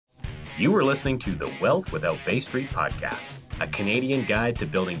You are listening to the Wealth Without Bay Street podcast, a Canadian guide to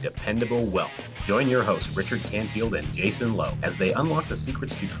building dependable wealth. Join your hosts, Richard Canfield and Jason Lowe, as they unlock the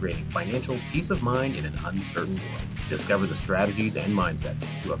secrets to creating financial peace of mind in an uncertain world. Discover the strategies and mindsets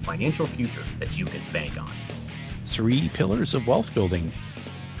to a financial future that you can bank on. 3 pillars of wealth building: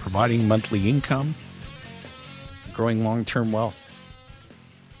 providing monthly income, growing long-term wealth.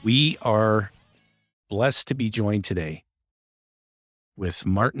 We are blessed to be joined today with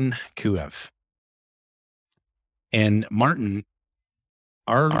Martin Kuev. And Martin,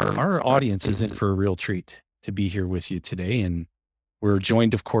 our audience is in for a real treat to be here with you today. And we're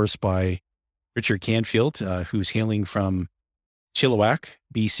joined, of course, by Richard Canfield, who's hailing from Chilliwack,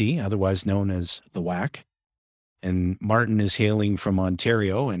 BC, otherwise known as the WAC. And Martin is hailing from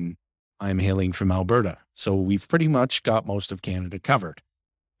Ontario, and I'm hailing from Alberta. So we've pretty much got most of Canada covered.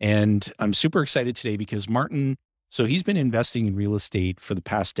 And I'm super excited today because Martin, so he's been investing in real estate for the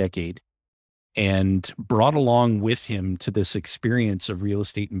past decade and brought along with him to this experience of real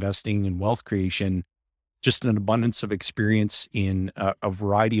estate investing and wealth creation, just an abundance of experience in a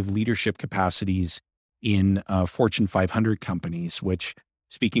variety of leadership capacities in Fortune 500 companies, which,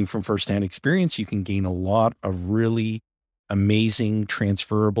 speaking from firsthand experience, you can gain a lot of really amazing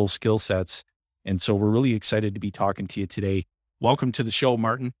transferable skill sets. And so we're really excited to be talking to you today. Welcome to the show,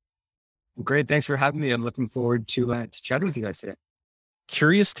 Martin. Great. Thanks for having me. I'm looking forward to chat with you guys today.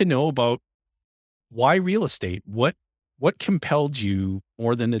 Curious to know about why real estate. What compelled you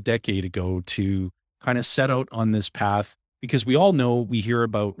more than a decade ago to kind of set out on this path? Because we all know, we hear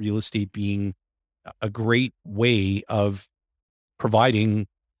about real estate being a great way of providing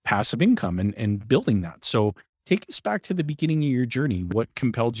passive income and building that. So take us back to the beginning of your journey. What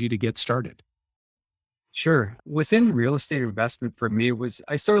compelled you to get started? Sure. Within real estate investment for me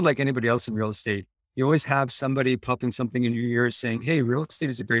I started like anybody else in real estate. You always have somebody popping something in your ear saying, hey, real estate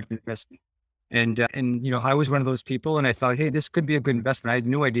is a great investment. And I was one of those people, and I thought, hey, this could be a good investment. I had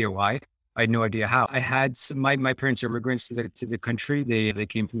no idea why. I had no idea how. I had my parents are immigrants to the country. They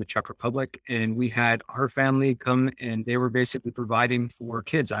came from the Czech Republic, and we had our family come, and they were basically providing for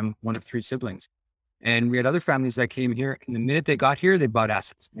kids. I'm one of 3 siblings. And we had other families that came here, and the minute they got here, they bought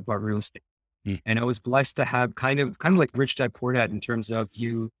assets, they bought real estate. And I was blessed to have kind of like Rich Dad Poor Dad, in terms of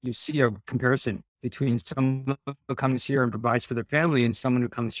you see a comparison between someone who comes here and provides for their family and someone who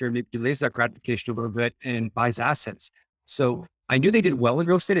comes here and maybe delays that gratification a little bit and buys assets. So I knew they did well in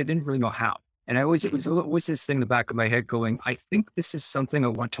real estate. I didn't really know how. And it was always this thing in the back of my head going, I think this is something I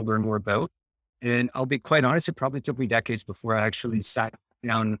want to learn more about. And I'll be quite honest, it probably took me decades before I actually sat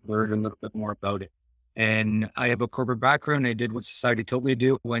down and learned a little bit more about it. And I have a corporate background. I did what society told me to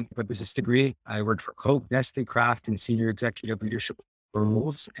do. Went for a business degree. I worked for Coke, Nestle, Kraft, and senior executive leadership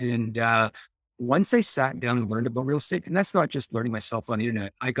roles. And once I sat down and learned about real estate, and that's not just learning myself on the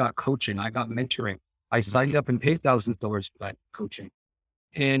internet, I got coaching, I got mentoring. I signed up and paid thousands of dollars for that coaching,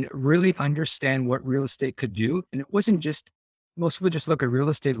 and really understand what real estate could do. And it wasn't just, most people just look at real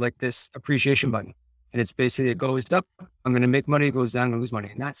estate like this appreciation button. And it's basically, it goes up, I'm going to make money, it goes down, I'm going to lose money.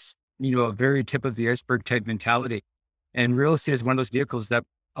 And that's, a very tip of the iceberg type mentality. And real estate is one of those vehicles that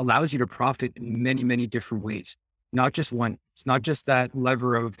allows you to profit in many, many different ways. Not just one. It's not just that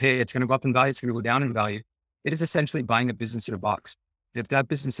lever of, hey, it's going to go up in value, it's going to go down in value. It is essentially buying a business in a box. If that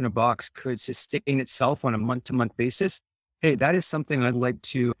business in a box could sustain itself on a month-to-month basis, hey, that is something I'd like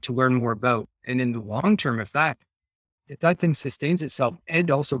to learn more about. And in the long term, if that thing sustains itself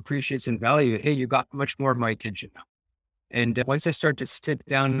and also appreciates in value, hey, you got much more of my attention now. And once I started to sit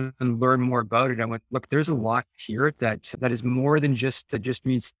down and learn more about it, I went, look, there's a lot here that is more than just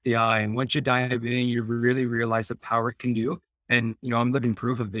meets the eye. And once you dive in, you really realize the power it can do. And, I'm living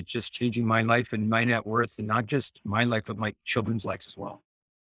proof of it, just changing my life and my net worth, and not just my life, but my children's lives as well.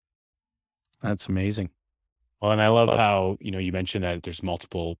 That's amazing. Well, and I love how, you mentioned that there's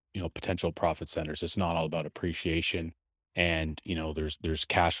multiple, potential profit centers. It's not all about appreciation. And, there's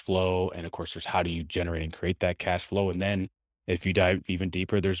cash flow. And of course, there's how do you generate and create that cash flow? And then if you dive even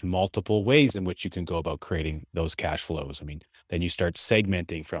deeper, there's multiple ways in which you can go about creating those cash flows. I mean, then you start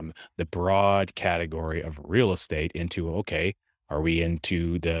segmenting from the broad category of real estate into, okay, are we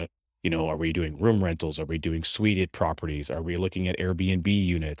into are we doing room rentals? Are we doing suited properties? Are we looking at Airbnb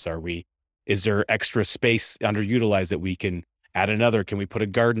units? Is there extra space underutilized that we can add another? Can we put a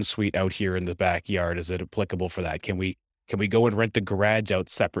garden suite out here in the backyard? Is it applicable for that? Can we go and rent the garage out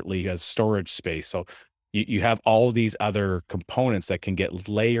separately as storage space? So you have all these other components that can get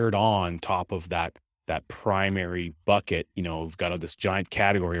layered on top of that primary bucket. We've got this giant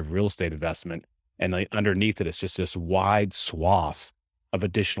category of real estate investment, and underneath it, it's just this wide swath of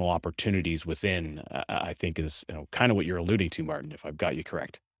additional opportunities within, I think is kind of what you're alluding to, Martin, if I've got you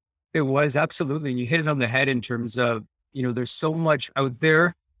correct. It was absolutely. And you hit it on the head in terms of, there's so much out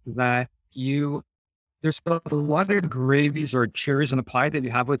there that there's a lot of gravies or cherries on the pie that you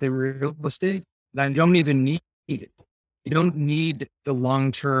have within real estate that you don't even need it. You don't need the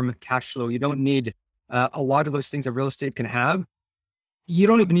long-term cash flow. You don't need a lot of those things that real estate can have. You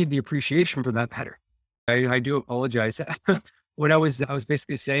don't even need the appreciation for that matter. I do apologize. What I was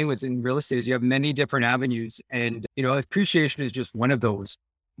basically saying was in real estate is you have many different avenues, and appreciation is just one of those.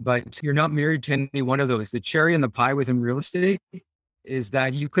 But you're not married to any one of those. The cherry on the pie within real estate is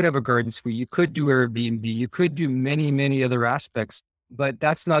that you could have a garden suite, you could do Airbnb, you could do many, many other aspects, but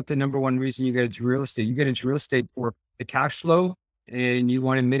that's not the number one reason you get into real estate. You get into real estate for the cash flow and you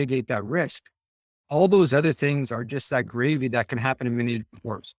want to mitigate that risk. All those other things are just that gravy that can happen in many different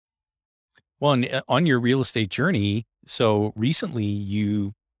forms. Well, and on your real estate journey, so recently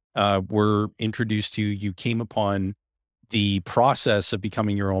you were introduced to, you came upon the process of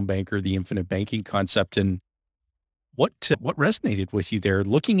becoming your own banker, the infinite banking concept. And what resonated with you there,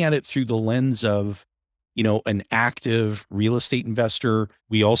 looking at it through the lens of, an active real estate investor?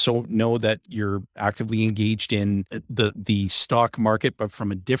 We also know that you're actively engaged in the stock market, but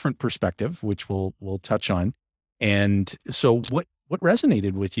from a different perspective, which we'll touch on. And so what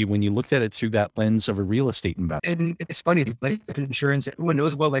resonated with you when you looked at it through that lens of a real estate investor? And it's funny, life insurance, everyone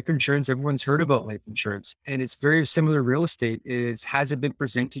knows about life insurance. Everyone's heard about life insurance, and it's very similar to real estate. Has it been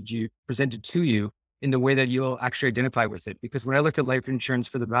presented to you in the way that you'll actually identify with it? Because when I looked at life insurance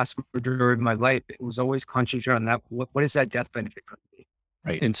for the vast majority of my life, it was always concentrated on that. What is that death benefit going to be?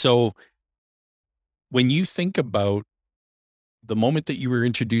 Right. And so when you think about the moment that you were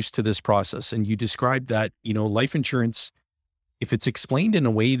introduced to this process and you described that, life insurance, if it's explained in a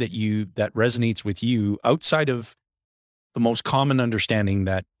way that resonates with you outside of the most common understanding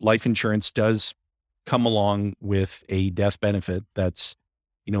that life insurance does come along with a death benefit that's,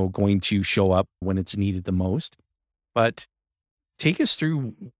 going to show up when it's needed the most. But take us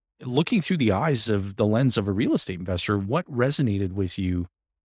through, looking through the eyes of the lens of a real estate investor, what resonated with you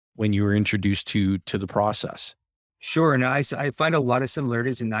when you were introduced to the process? Sure. And I find a lot of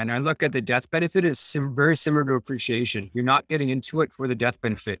similarities in that. And I look at the death benefit as very similar to appreciation. You're not getting into it for the death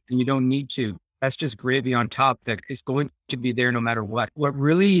benefit, and you don't need to. That's just gravy on top that is going to be there no matter what. What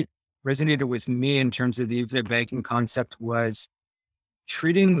really resonated with me in terms of the infinite banking concept was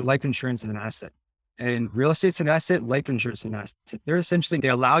treating life insurance as an asset. And real estate's an asset, life insurance is an asset. They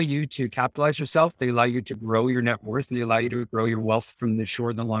allow you to capitalize yourself. They allow you to grow your net worth, and they allow you to grow your wealth from the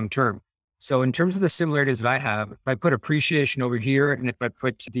short and the long term. So in terms of the similarities that I have, if I put appreciation over here, and if I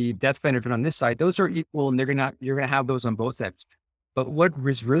put the death benefit on this side, those are equal, and you're going to have those on both ends. But what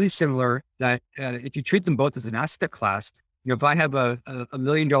is really similar that if you treat them both as an asset class, if I have a $1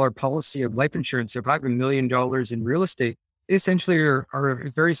 million policy of life insurance, if I have $1 million in real estate, they essentially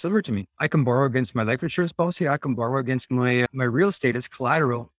are very similar to me. I can borrow against my life insurance policy. I can borrow against my real estate as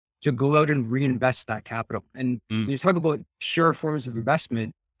collateral to go out and reinvest that capital. And when you talk about pure forms of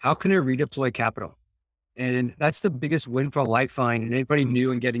investment, how can I redeploy capital? And that's the biggest windfall I find. And anybody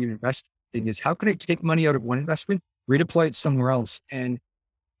new and getting investing is, how can I take money out of one investment, redeploy it somewhere else? And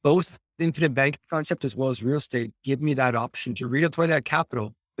both the infinite bank concept as well as real estate give me that option to redeploy that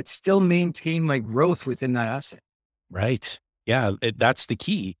capital, but still maintain my growth within that asset. Right. Yeah. That's the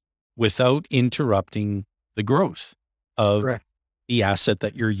key, without interrupting the growth of Correct. the asset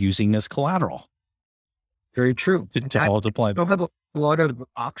that you're using as collateral. Very true. To multiply. You don't have a lot of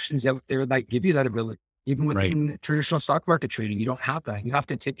options out there that give you that ability. Even within traditional stock market trading, you don't have that. You have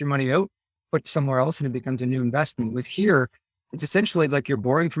to take your money out, put it somewhere else, and it becomes a new investment. With here, it's essentially like you're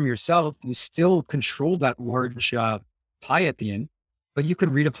borrowing from yourself. You still control that large pie at the end, but you can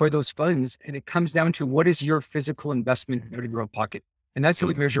redeploy those funds. And it comes down to, what is your physical investment out of your own pocket? And that's how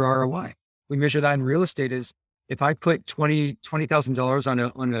we measure ROI. We measure that in real estate is, if I put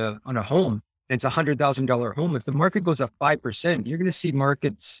 $20,000 on a home, and it's $100,000 home. If the market goes up 5%, you're going to see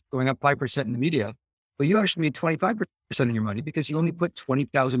markets going up 5% in the media, but you actually made 25% of your money because you only put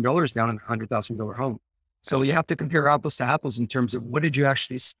 $20,000 down on a $100,000 home. So you have to compare apples to apples in terms of what did you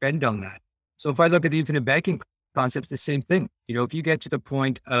actually spend on that. So if I look at the infinite banking concept, it's the same thing. If you get to the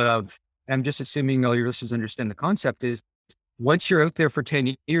point of, I'm just assuming all your listeners understand the concept is, once you're out there for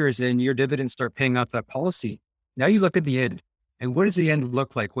 10 years and your dividends start paying off that policy, now you look at the end. And what does the end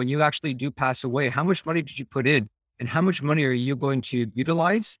look like when you actually do pass away? How much money did you put in, and how much money are you going to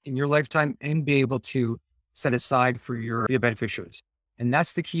utilize in your lifetime and be able to set aside for your beneficiaries? And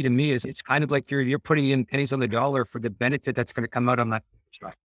that's the key to me. Is it's kind of like you're putting in pennies on the dollar for the benefit that's going to come out on that.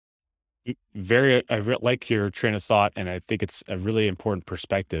 I like your train of thought, and I think it's a really important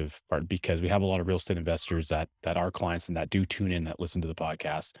perspective, because we have a lot of real estate investors that are clients and that do tune in, that listen to the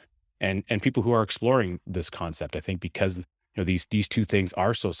podcast. and people who are exploring this concept. I think because these two things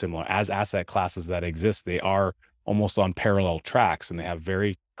are so similar as asset classes that exist, they are almost on parallel tracks and they have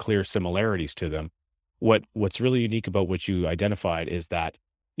very clear similarities to them. What's really unique about what you identified is that,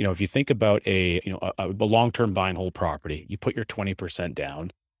 if you think about a long-term buy and hold property, you put your 20%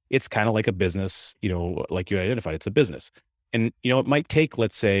 down. It's kind of like a business, like you identified, it's a business. And, it might take,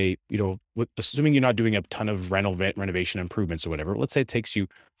 let's say, assuming you're not doing a ton of renovation improvements or whatever, let's say it takes you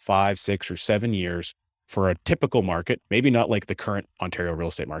 5, 6, or 7 years for a typical market, maybe not like the current Ontario real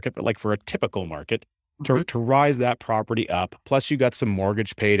estate market, but like for a typical market to rise that property up. Plus you got some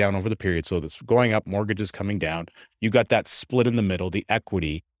mortgage pay down over the period. So that's going up, mortgages coming down. You got that split in the middle, the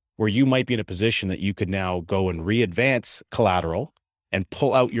equity, where you might be in a position that you could now go and re-advance collateral and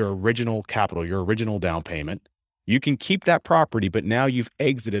pull out your original capital, your original down payment. You can keep that property, but now you've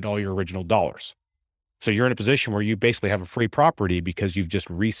exited all your original dollars. So you're in a position where you basically have a free property because you've just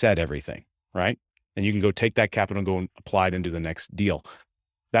reset everything, right? And you can go take that capital and go and apply it into the next deal.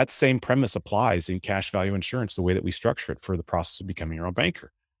 That same premise applies in cash value insurance, the way that we structure it for the process of becoming your own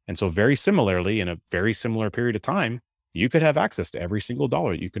banker. And so very similarly, in a very similar period of time, you could have access to every single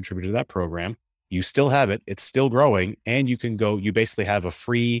dollar you contribute to that program. You still have it. It's still growing. And you can go, you basically have a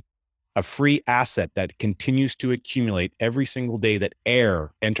free asset that continues to accumulate every single day that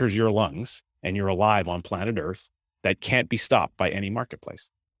air enters your lungs and you're alive on planet Earth, that can't be stopped by any marketplace.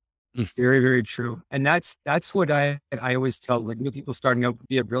 Very, very true. And that's what I always tell like new people starting out,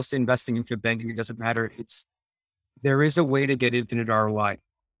 be it real estate investing into banking, it doesn't matter. There is a way to get infinite ROI.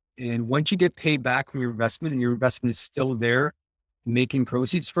 And once you get paid back from your investment and your investment is still there, making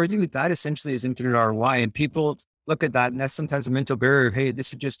proceeds for you, that essentially is infinite ROI. And people look at that and that's sometimes a mental barrier. Hey,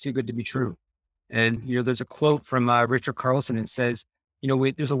 this is just too good to be true. And, there's a quote from Richard Carlson. It says,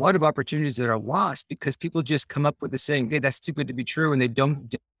 there's a lot of opportunities that are lost because people just come up with the saying, hey, that's too good to be true. And they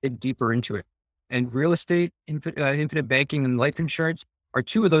don't dig deeper into it. And real estate, infinite banking and life insurance are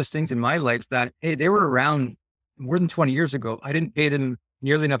two of those things in my life that, hey, they were around more than 20 years ago. I didn't pay them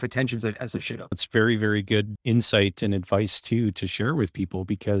nearly enough attention as I should have. It's very, very good insight and advice too, to share with people,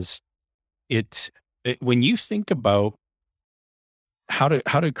 because when you think about how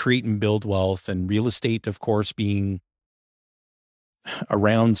to create and build wealth, and real estate, of course, being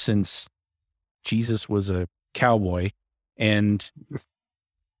around since Jesus was a cowboy, and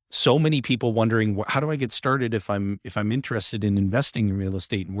so many people wondering, how do I get started if I'm interested in investing in real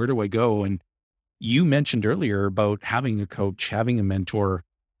estate, and where do I go? And you mentioned earlier about having a coach, having a mentor,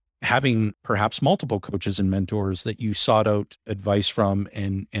 having perhaps multiple coaches and mentors that you sought out advice from,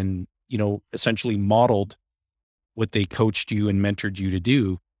 and essentially modeled what they coached you and mentored you to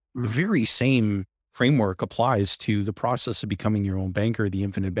do. The very same framework applies to the process of becoming your own banker, the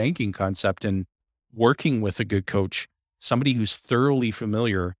infinite banking concept, and working with a good coach, somebody who's thoroughly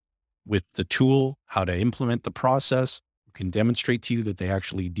familiar with the tool, how to implement the process, who can demonstrate to you that they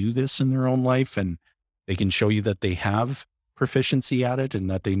actually do this in their own life, and they can show you that they have proficiency at it and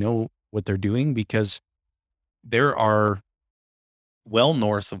that they know what they're doing, because there are well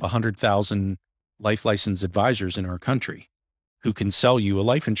north of 100,000 life license advisors in our country who can sell you a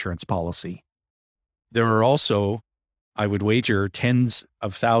life insurance policy. There are also, I would wager, tens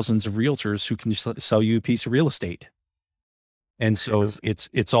of thousands of realtors who can sell you a piece of real estate. And so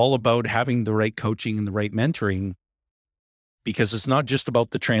it's all about having the right coaching and the right mentoring, because it's not just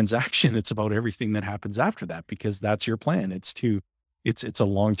about the transaction. It's about everything that happens after that, because that's your plan. It's a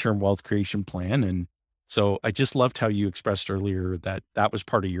long-term wealth creation plan. And so I just loved how you expressed earlier that was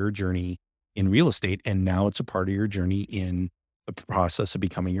part of your journey in real estate. And now it's a part of your journey in the process of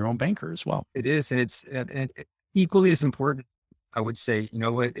becoming your own banker as well. It is. And it's equally as important, I would say.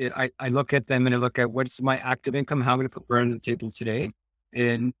 I look at them and I look at what's my active income, how I'm going to put bread on the table today,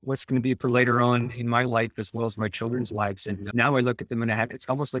 and what's going to be for later on in my life as well as my children's lives. And now I look at them and it's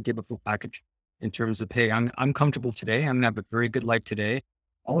almost like give a full package in terms of, hey, I'm comfortable today. I'm going to have a very good life today.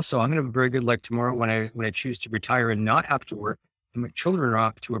 Also, I'm going to have a very good life tomorrow when I choose to retire and not have to work. And my children are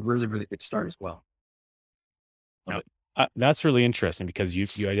off to a really, really good start as well. That's really interesting, because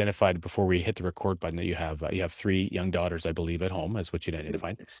you identified before we hit the record button that you have 3 young daughters, I believe, at home, as what you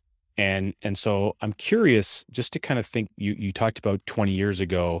identified. And so I'm curious, just to kind of think, you talked about 20 years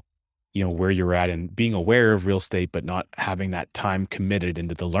ago, where you're at and being aware of real estate, but not having that time committed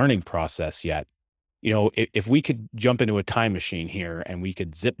into the learning process yet. If we could jump into a time machine here and we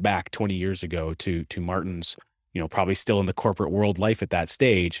could zip back 20 years ago to Martin's, probably still in the corporate world life at that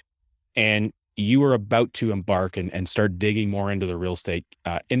stage, and you were about to embark and start digging more into the real estate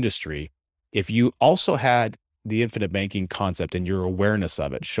industry, if you also had the infinite banking concept and your awareness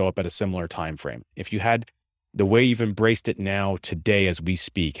of it show up at a similar time frame, if you had the way you've embraced it now today as we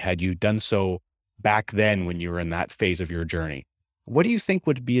speak, had you done so back then when you were in that phase of your journey, what do you think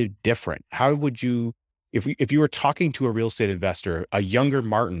would be different? How would you, if you were talking to a real estate investor, a younger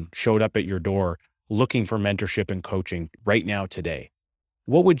Martin showed up at your door looking for mentorship and coaching right now today,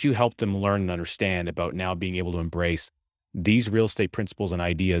 what would you help them learn and understand about now being able to embrace these real estate principles and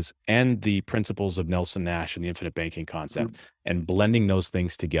ideas and the principles of Nelson Nash and the infinite banking concept and blending those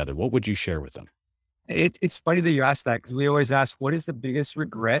things together? What would you share with them? It's funny that you asked that, because we always ask, what is the biggest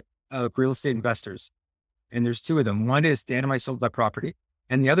regret of real estate investors? And there's two of them. One is, damn, I sold that property.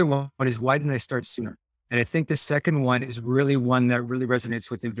 And the other one is, why didn't I start sooner? And I think the second one is really one that really resonates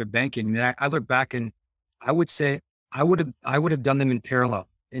with infinite banking. And I look back and I would say I would have done them in parallel,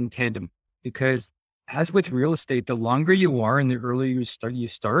 in tandem, because as with real estate, the longer you are and the earlier you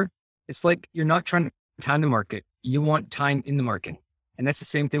start, it's like you're not trying to time the market. You want time in the market. And that's the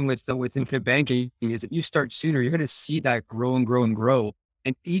same thing with infinite banking, is if you start sooner, you're going to see that grow and grow and grow.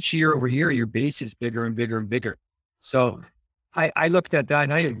 And each year over year, your base is bigger and bigger and bigger. So I looked at that,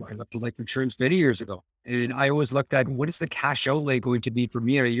 and I looked at life insurance many years ago. And I always looked at, what is the cash outlay going to be for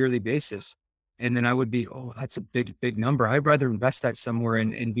me on a yearly basis? And then I would be, oh, that's a big, big number. I'd rather invest that somewhere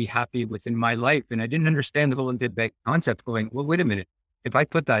and be happy within my life. And I didn't understand the whole infinite bank concept, going, well, wait a minute. If I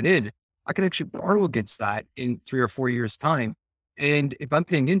put that in, I can actually borrow against that in 3 or 4 years' time. And if I'm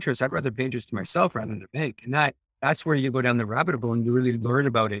paying interest, I'd rather pay interest to myself rather than the bank. And that's where you go down the rabbit hole and you really learn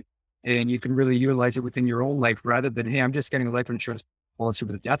about it. And you can really utilize it within your own life, rather than, hey, I'm just getting a life insurance policy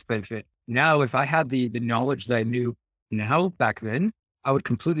with a death benefit. Now, if I had the knowledge that I knew now back then, I would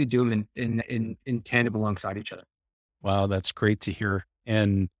completely do them in tandem alongside each other. Wow, that's great to hear.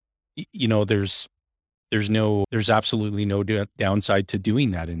 And there's absolutely no downside to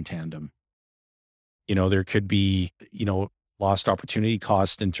doing that in tandem. There could be, lost opportunity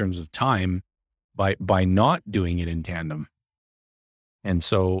cost in terms of time by not doing it in tandem. And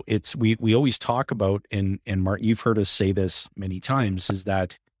so we always talk about, and Martin, you've heard us say this many times, is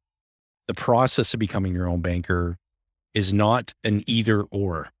that the process of becoming your own banker is not an either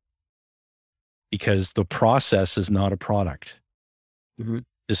or, because the process is not a product. Mm-hmm.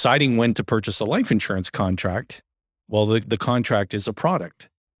 Deciding when to purchase a life insurance contract, well, the contract is a product,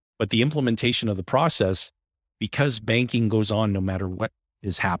 but the implementation of the process, because banking goes on no matter what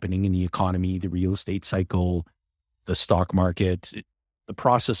is happening in the economy, the real estate cycle, the stock market, the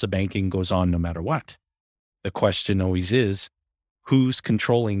process of banking goes on no matter what. The question always is, who's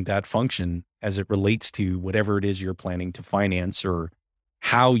controlling that function as it relates to whatever it is you're planning to finance, or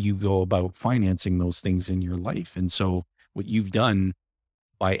how you go about financing those things in your life. And so what you've done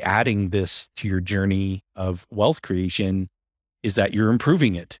by adding this to your journey of wealth creation is that you're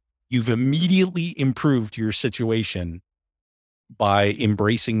improving it. You've immediately improved your situation by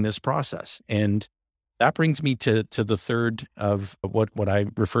embracing this process. And that brings me to the third of what I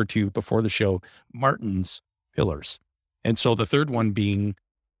referred to before the show, Martin's pillars. And so the third one being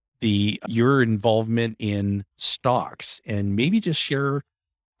your involvement in stocks, and maybe just share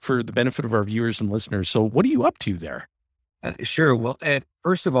for the benefit of our viewers and listeners. So what are you up to there? Sure. Well,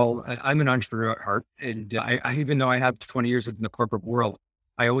 first of all, I'm an entrepreneur at heart. And I even though I have 20 years within the corporate world,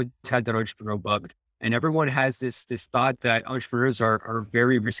 I always had that entrepreneurial bug. And everyone has this thought that entrepreneurs are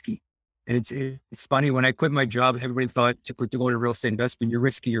very risky. And it's funny, when I quit my job, everybody thought to go into real estate investment, you're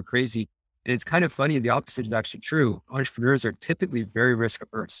risky, you're crazy. And it's kind of funny. The opposite is actually true. Entrepreneurs are typically very risk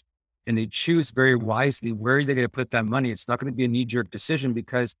averse, and they choose very wisely where they're going to put that money. It's not going to be a knee jerk decision,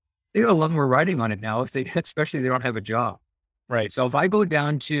 because they got a lot more riding on it now, especially if they don't have a job. Right. So if I go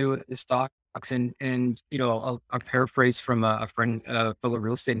down to the stocks and I'll paraphrase from a friend, a fellow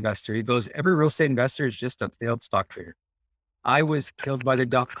real estate investor. He goes, every real estate investor is just a failed stock trader. I was killed by the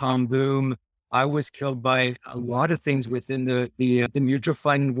dot-com boom. I was killed by a lot of things within the mutual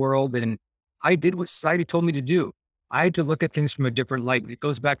fund world. And I did what society told me to do. I had to look at things from a different light. It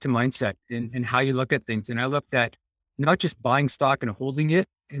goes back to mindset and how you look at things. And I looked at not just buying stock and holding it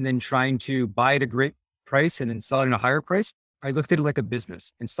and then trying to buy at a great price and then sell it at a higher price. I looked at it like a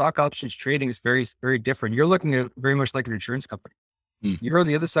business, and stock options trading is very, very different. You're looking at it very much like an insurance company. You're on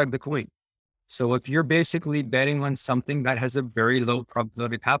the other side of the coin. So if you're basically betting on something that has a very low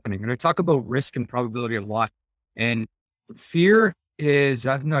probability of happening, and I talk about risk and probability a lot, and fear is,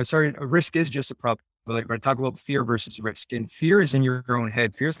 risk is just a probability, but I talk about fear versus risk, and fear is in your own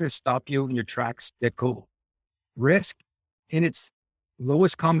head. Fear is going to stop you in your tracks that go. Risk in its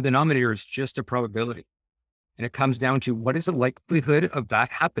lowest common denominator is just a probability. And it comes down to, what is the likelihood of that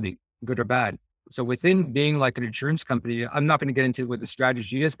happening, good or bad? So within being like an insurance company, I'm not going to get into what the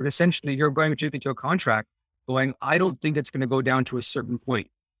strategy is, but essentially you're going into a contract going, I don't think it's going to go down to a certain point.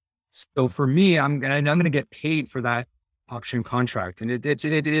 So for me, I'm going to get paid for that option contract. And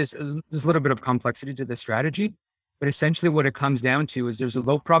there's a little bit of complexity to the strategy, but essentially what it comes down to is there's a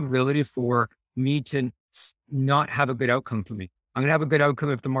low probability for me to not have a good outcome for me. I'm going to have a good outcome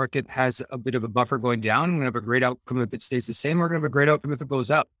if the market has a bit of a buffer going down. I'm going to have a great outcome if it stays the same. We're going to have a great outcome if it goes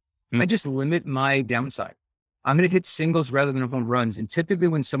up. I just limit my downside. I'm going to hit singles rather than home runs. And typically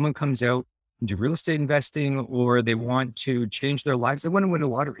when someone comes out into real estate investing or they want to change their lives, they want to win a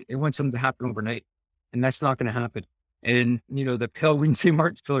lottery. They want something to happen overnight. And that's not going to happen. And, the pill, when you say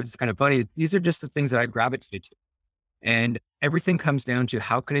Martin's pill, it's kind of funny. These are just the things that I gravitate to. And everything comes down to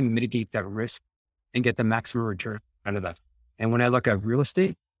how can I mitigate that risk and get the maximum return out of that. And when I look at real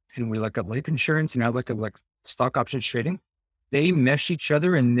estate and we look at life insurance and I look at like stock options trading, they mesh each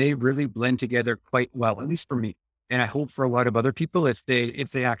other and they really blend together quite well, at least for me. And I hope for a lot of other people, if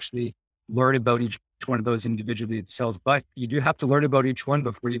they actually learn about each one of those individually themselves, but you do have to learn about each one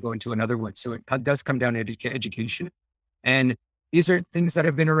before you go into another one. So it does come down to education. And these are things that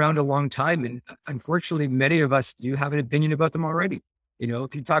have been around a long time. And unfortunately, many of us do have an opinion about them already.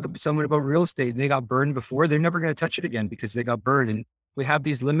 If you talk to someone about real estate and they got burned before, they're never going to touch it again because they got burned. And we have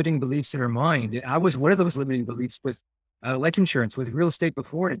these limiting beliefs in our mind. And I was one of those limiting beliefs with life insurance, with real estate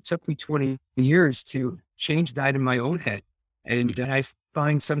before. And it took me 20 years to change that in my own head. And I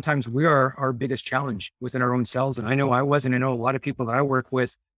find sometimes we are our biggest challenge within our own selves. And I know I was, and I know a lot of people that I work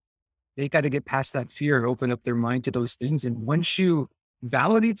with, they got to get past that fear and open up their mind to those things. And once you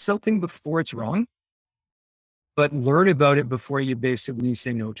validate something before it's wrong, but learn about it before you basically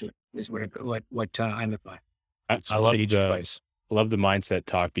say no to it is what I live by. I love the mindset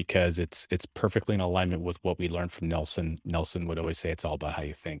talk because it's perfectly in alignment with what we learned from Nelson. Nelson would always say it's all about how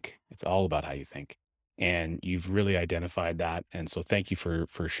you think. It's all about how you think. And you've really identified that. And so thank you for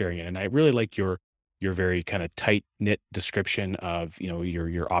sharing it. And I really like your very kind of tight knit description of,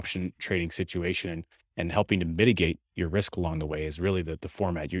 your option trading situation and helping to mitigate your risk along the way is really the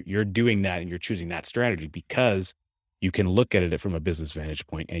format. You're doing that and you're choosing that strategy because you can look at it from a business vantage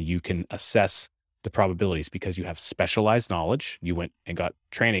point and you can assess the probabilities because you have specialized knowledge. You went and got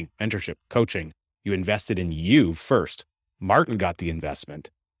training, mentorship, coaching. You invested in you first. Martin got the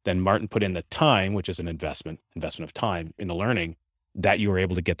investment. Then Martin put in the time, which is an investment of time in the learning that you were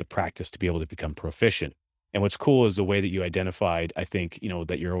able to get the practice to be able to become proficient. And what's cool is the way that you identified, I think,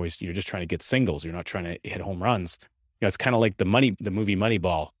 that you're just trying to get singles. You're not trying to hit home runs. It's kind of like the movie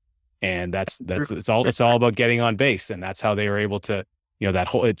Moneyball. And it's all about getting on base. And that's how they were able to,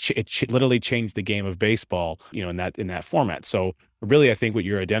 it literally changed the game of baseball, in that format. So really, I think what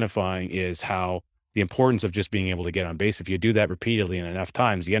you're identifying is how the importance of just being able to get on base. If you do that repeatedly and enough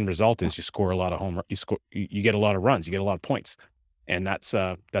times, the end result is you score a lot of you get a lot of runs, you get a lot of points. And that's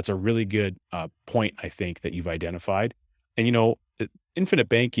a really good point, I think, that you've identified. And, infinite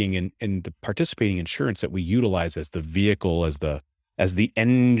banking and the participating insurance that we utilize as the vehicle, as the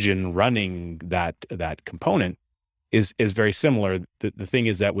engine running that component is very similar. The thing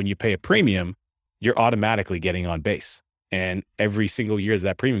is that when you pay a premium, you're automatically getting on base. And every single year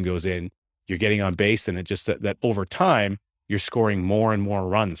that premium goes in, you're getting on base. And it just that over time, you're scoring more and more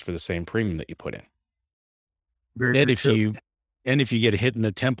runs for the same premium that you put in. And if you get hit in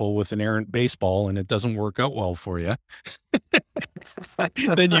the temple with an errant baseball and it doesn't work out well for you,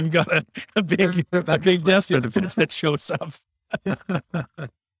 then you've got a big death benefit that shows up.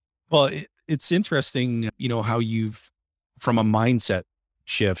 Well, it's interesting, how you've, from a mindset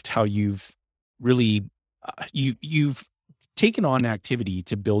shift, how you've really, you've taken on activity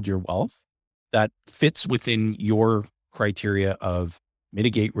to build your wealth that fits within your criteria of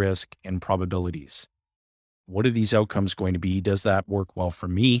mitigate risk and probabilities. What are these outcomes going to be? Does that work well for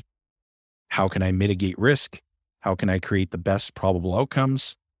me? How can I mitigate risk? How can I create the best probable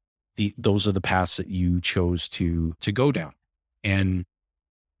outcomes? Those are the paths that you chose to go down. And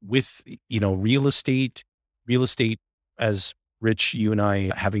with, real estate, as Rich, you and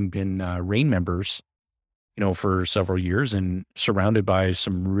I, having been REIN members, for several years and surrounded by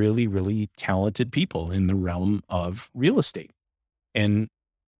some really, really talented people in the realm of real estate, and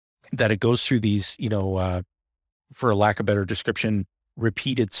that it goes through these, for a lack of a better description,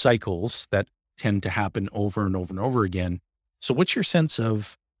 repeated cycles that tend to happen over and over and over again. So what's your sense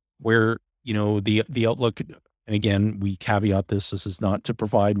of where, the outlook, and again, we caveat this is not to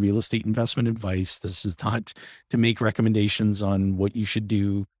provide real estate investment advice. This is not to make recommendations on what you should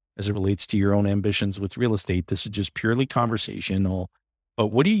do as it relates to your own ambitions with real estate. This is just purely conversational. But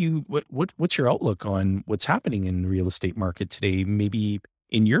what's your outlook on what's happening in the real estate market today, maybe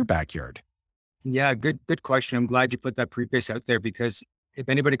in your backyard? Yeah, good question. I'm glad you put that preface out there because if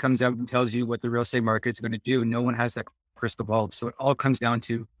anybody comes out and tells you what the real estate market is going to do, no one has that crystal ball. So it all comes down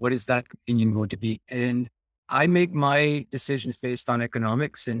to what is that opinion going to be? And I make my decisions based on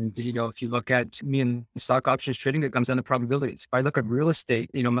economics. And, if you look at me in stock options trading, it comes down to probabilities. If I look at real estate,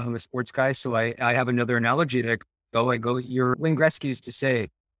 I'm a sports guy. So I have another analogy that I go, your Wayne Gretzky used to say,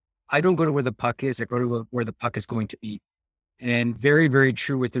 I don't go to where the puck is, I go to where the puck is going to be. And very, very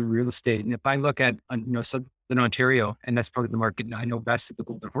true within real estate. And if I look at, Southern Ontario, and that's part of the market I know best, the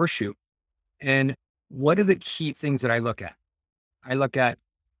Golden Horseshoe. And what are the key things that I look at? I look at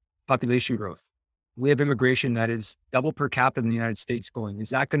population growth. We have immigration that is double per capita in the United States going. Is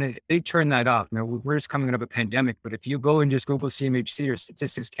that going to, they turn that off? Now, we're just coming out of a pandemic, but if you go and just Google CMHC or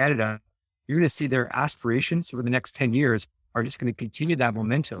Statistics Canada, you're going to see their aspirations over the next 10 years are just going to continue that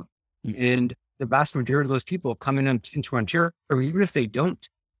momentum. And the vast majority of those people coming into Ontario, or even if they don't,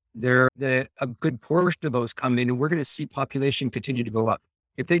 a good portion of those come in, and we're going to see population continue to go up.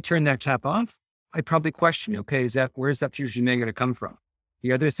 If they turn that tap off, I'd probably question, okay, where's that future demand going to come from?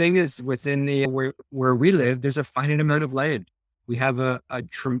 The other thing is within where we live, there's a finite amount of land. We have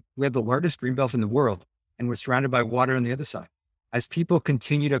we have the largest greenbelt in the world, and we're surrounded by water on the other side. As people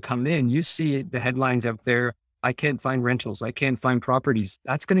continue to come in, you see the headlines out there. I can't find rentals. I can't find properties.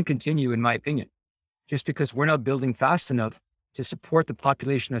 That's going to continue, in my opinion, just because we're not building fast enough to support the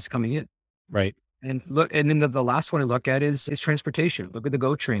population that's coming in. Right. And then the last one I look at is transportation. Look at the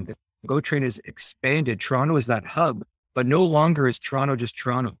GO train. The GO train is expanded. Toronto is that hub, but no longer is Toronto just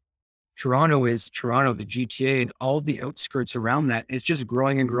Toronto. Toronto is Toronto, the GTA, and all the outskirts around that. It's just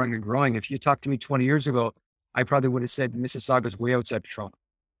growing and growing and growing. If you talked to me 20 years ago, I probably would have said Mississauga's way outside Toronto.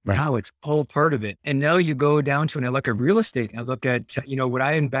 Right. Now it's all part of it. And now you go down to, and I look at real estate, I look at, would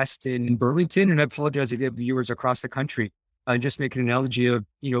I invest in Burlington? And I apologize if you have viewers across the country. Just make an analogy of,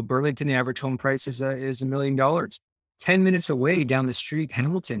 Burlington, the average home price is $1 million. 10 minutes away down the street,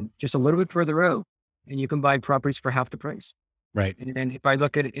 Hamilton, just a little bit further out, and you can buy properties for half the price. Right. And if I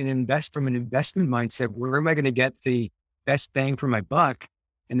look at it and from an investment mindset, where am I going to get the best bang for my buck?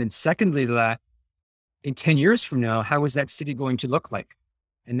 And then secondly to that, in 10 years from now, how is that city going to look like?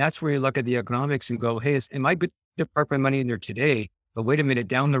 And that's where you look at the economics and go, hey, am I good to park my money in there today? But wait a minute,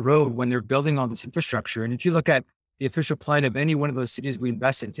 down the road when they're building all this infrastructure. And if you look at the official plan of any one of those cities we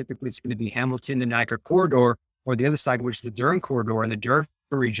invest in, typically it's going to be Hamilton, the Niagara corridor, or the other side, which is the Durham corridor and the Durham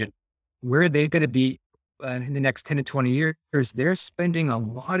region, where they're going to be in the next 10 to 20 years. They're spending a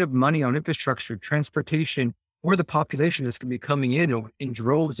lot of money on infrastructure, transportation, or the population that's going to be coming in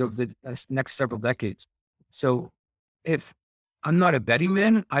droves over the next several decades. So if I'm not a betting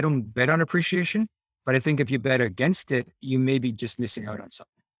man, I don't bet on appreciation, but I think if you bet against it, you may be just missing out on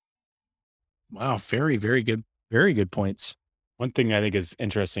something. Wow. Very, very good. Very good points. One thing I think is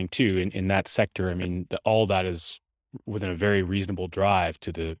interesting too, in that sector, I mean, all that is within a very reasonable drive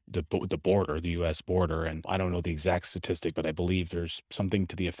to the border, the U.S. border. And I don't know the exact statistic, but I believe there's something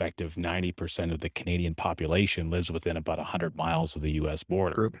to the effect of 90% of the Canadian population lives within about 100 miles of the U.S.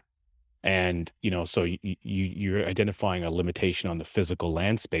 border. Group. And, so you're identifying a limitation on the physical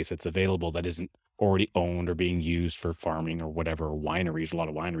land space that's available that isn't already owned or being used for farming or whatever, wineries, a lot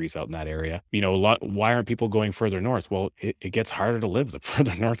of wineries out in that area. Why aren't people going further north? Well, it gets harder to live the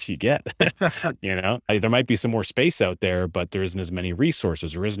further north you get. There might be some more space out there, but there isn't as many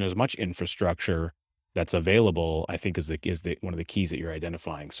resources. There isn't as much infrastructure that's available, I think is one of the keys that you're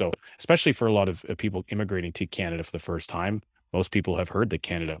identifying. So especially for a lot of people immigrating to Canada for the first time, most people have heard that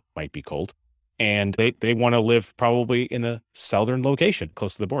Canada might be cold, and they want to live probably in a southern location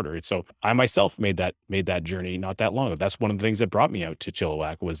close to the border. So I myself made that journey not that long ago. That's one of the things that brought me out to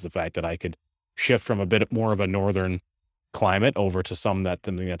Chilliwack, was the fact that I could shift from a bit more of a northern climate over to something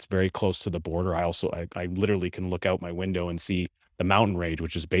that's very close to the border. I literally can look out my window and see the mountain range,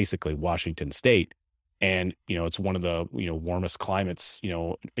 which is basically Washington State. And, it's one of the, warmest climates,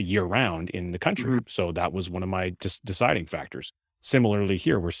 year round in the country. Mm-hmm. So that was one of my deciding factors. Similarly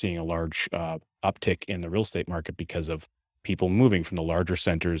here, we're seeing a large uptick in the real estate market because of people moving from the larger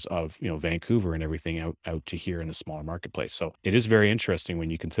centers of, Vancouver and everything out to here in the smaller marketplace. So it is very interesting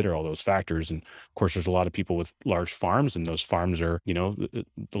when you consider all those factors. And of course, there's a lot of people with large farms, and those farms are, a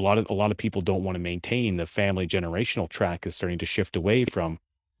lot of people don't want to maintain the family generational track is starting to shift away from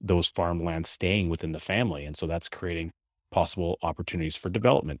those farmlands staying within the family. And so that's creating possible opportunities for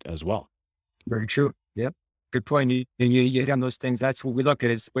development as well. Very true. Yep. Good point. You hit on those things. That's what we look at.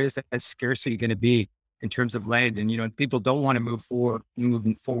 Is where is that scarcity going to be in terms of land? And, people don't want to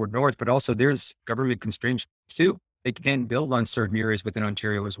moving forward north, but also there's government constraints too. They can't build on certain areas within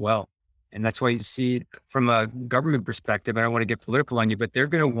Ontario as well. And that's why you see from a government perspective, I don't want to get political on you, but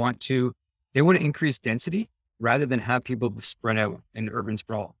they want to increase density rather than have people spread out in urban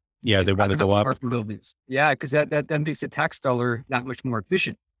sprawl. Yeah, they want to go up. Apartment buildings. Yeah, because that makes the tax dollar that much more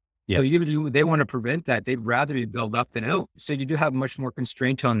efficient. Yeah. So they want to prevent that. They'd rather be build up than out. So you do have much more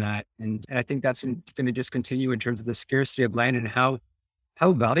constraint on that. And I think that's going to just continue in terms of the scarcity of land and how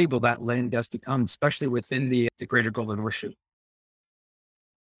valuable that land does become, especially within the greater Golden Horseshoe.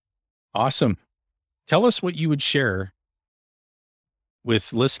 Awesome. Tell us what you would share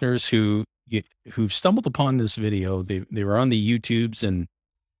with listeners who've stumbled upon this video. They were on the YouTubes and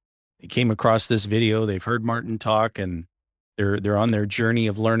they came across this video. They've heard Martin talk and they're on their journey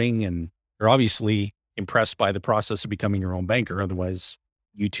of learning, and they're obviously impressed by the process of becoming your own banker. Otherwise,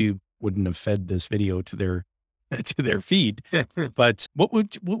 YouTube wouldn't have fed this video to their feed. But what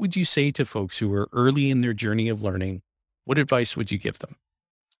would you say to folks who are early in their journey of learning? What advice would you give them?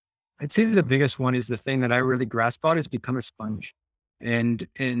 I'd say the biggest one is the thing that I really grasp on is become a sponge. And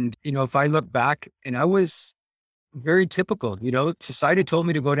if I look back, and I was very typical, society told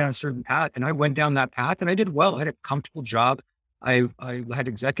me to go down a certain path and I went down that path and I did well. I had a comfortable job. I had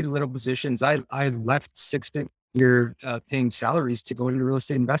executive level positions. I left 6-figure paying salaries to go into real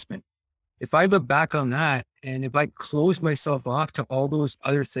estate investment. If I look back on that and if I closed myself off to all those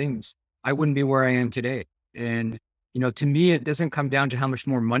other things, I wouldn't be where I am today. And, to me, it doesn't come down to how much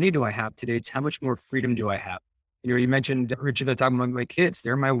more money do I have today. It's how much more freedom do I have? You mentioned, Richard, talking about my kids.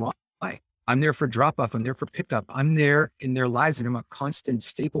 They're my why. I'm there for drop off. I'm there for pickup. I'm there in their lives and I'm a constant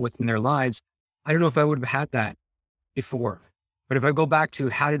staple within their lives. I don't know if I would have had that before, but if I go back to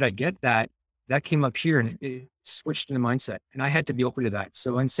how did I get that came up here and it switched in the mindset, and I had to be open to that.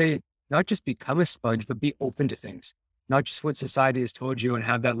 So I'd say not just become a sponge, but be open to things, not just what society has told you and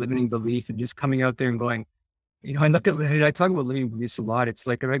have that limiting belief and just coming out there and going, I talk about limiting beliefs a lot. It's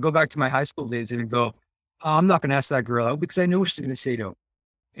like, if I go back to my high school days and go, I'm not going to ask that girl out because I know she's going to say no.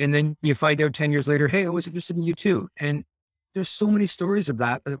 And then you find out 10 years later, hey, I was interested in you too. And there's so many stories of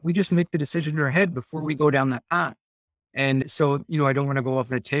that, but we just make the decision in our head before we go down that path. And so, I don't want to go off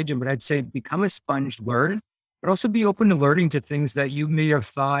on a tangent, but I'd say become a sponge, learn, but also be open to learning to things that you may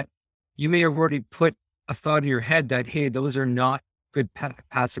have already put a thought in your head that, hey, those are not good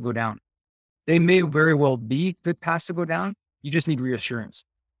paths to go down. They may very well be good paths to go down. You just need reassurance.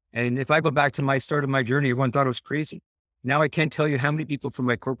 And if I go back to my start of my journey, everyone thought it was crazy. Now I can't tell you how many people from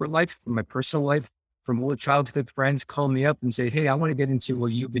my corporate life, from my personal life, from old childhood friends call me up and say, hey, I want to get into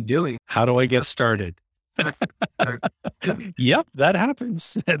what you've been doing. How do I get started? Yep, that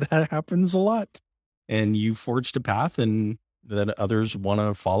happens. That happens a lot. And you forged a path and that others want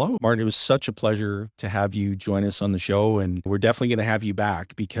to follow. Martin, it was such a pleasure to have you join us on the show. And we're definitely going to have you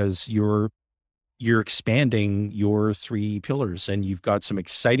back because you're expanding your 3 pillars and you've got some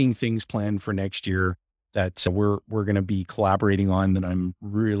exciting things planned for next year that we're going to be collaborating on that I'm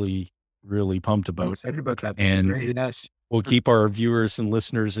really, really pumped about. I'm excited about that. And we'll keep our viewers and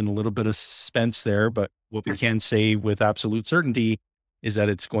listeners in a little bit of suspense there. But what we can say with absolute certainty is that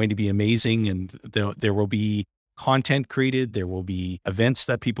it's going to be amazing. And there will be content created. There will be events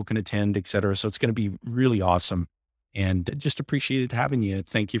that people can attend, et cetera. So it's going to be really awesome. And just appreciated having you.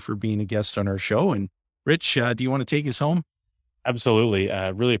 Thank you for being a guest on our show. And Rich, do you want to take us home? Absolutely.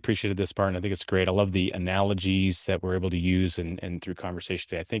 Really appreciated this part. And I think it's great. I love the analogies that we're able to use and through conversation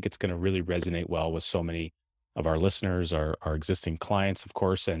today. I think it's going to really resonate well with so many of our listeners, our existing clients, of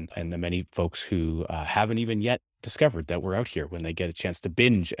course, and the many folks who haven't even yet discovered that we're out here when they get a chance to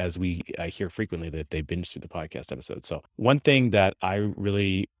binge, as we hear frequently that they binge through the podcast episode. So one thing that I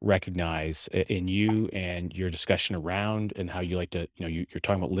really recognize in you and your discussion around and how you like to, you're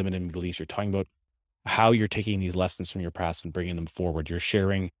talking about limiting beliefs, you're talking about how you're taking these lessons from your past and bringing them forward. You're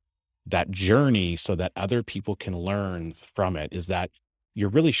sharing that journey so that other people can learn from it, is that you're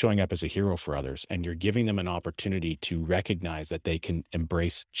really showing up as a hero for others and you're giving them an opportunity to recognize that they can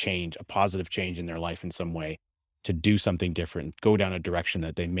embrace change, a positive change in their life in some way, to do something different, go down a direction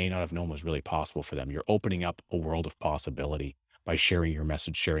that they may not have known was really possible for them. You're opening up a world of possibility by sharing your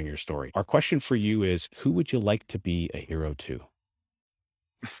message, sharing your story. Our question for you is, who would you like to be a hero to?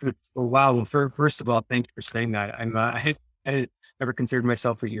 Oh, wow. Well, first of all, thank you for saying that. I never considered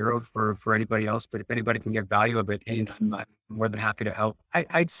myself a hero for anybody else, but if anybody can get value of it, I'm more than happy to help.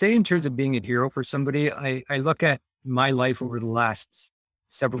 I'd say in terms of being a hero for somebody, I look at my life over the last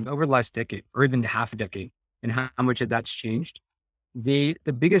decade, or even half a decade, and how much of that's changed. The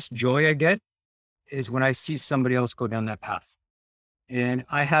biggest joy I get is when I see somebody else go down that path. And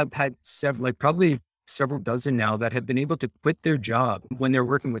I have had probably several dozen now that have been able to quit their job when they're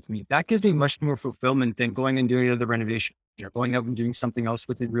working with me. That gives me much more fulfillment than going and doing another renovation or going out and doing something else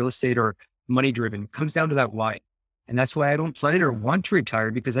within real estate or money driven. It comes down to that why. And that's why I don't plan or want to retire,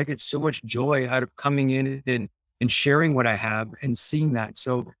 because I get so much joy out of coming in and sharing what I have and seeing that.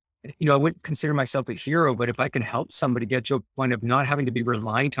 So I wouldn't consider myself a hero, but if I can help somebody get to a point of not having to be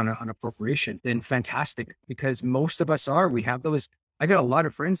reliant on a corporation, then fantastic. Because most of us we have those. I got a lot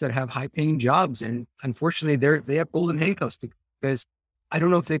of friends that have high paying jobs, and unfortunately they have golden handcuffs because I don't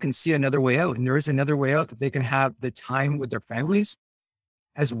know if they can see another way out. And there is another way out that they can have the time with their families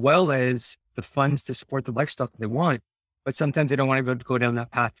as well as the funds to support the lifestyle that they want. But sometimes they don't want to be able to go down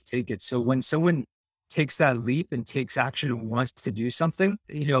that path to take it. So when someone takes that leap and takes action and wants to do something,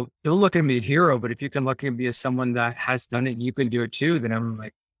 don't look at me as a hero, but if you can look at me as someone that has done it and you can do it too, then I'm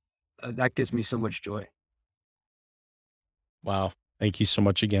like, that gives me so much joy. Wow. Thank you so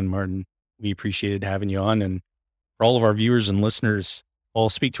much again, Martin. We appreciated having you on. And for all of our viewers and listeners, I'll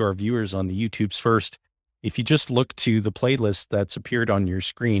speak to our viewers on the YouTubes first. If you just look to the playlist that's appeared on your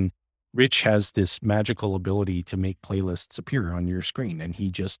screen, Rich has this magical ability to make playlists appear on your screen, and he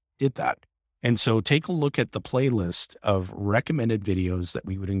just did that. And so take a look at the playlist of recommended videos that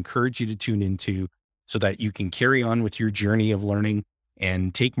we would encourage you to tune into so that you can carry on with your journey of learning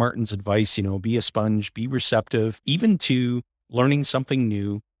and take Martin's advice, be a sponge, be receptive, even to learning something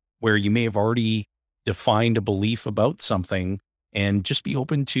new where you may have already defined a belief about something, and just be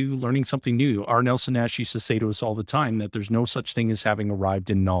open to learning something new. R. Nelson Nash used to say to us all the time that there's no such thing as having arrived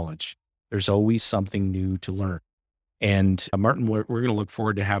in knowledge. There's always something new to learn. And Martin, we're going to look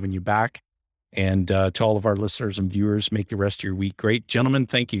forward to having you back. And to all of our listeners and viewers, make the rest of your week great. Gentlemen,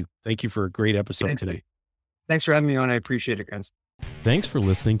 thank you. Thank you for a great episode today. Thanks for having me on. I appreciate it, guys. Thanks for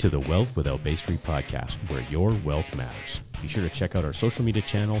listening to the Wealth Without Bay Street podcast, where your wealth matters. Be sure to check out our social media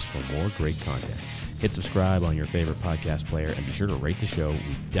channels for more great content. Hit subscribe on your favorite podcast player and be sure to rate the show.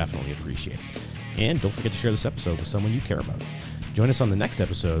 We definitely appreciate it. And don't forget to share this episode with someone you care about. Join us on the next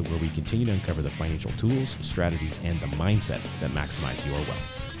episode where we continue to uncover the financial tools, strategies, and the mindsets that maximize your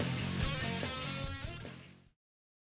wealth.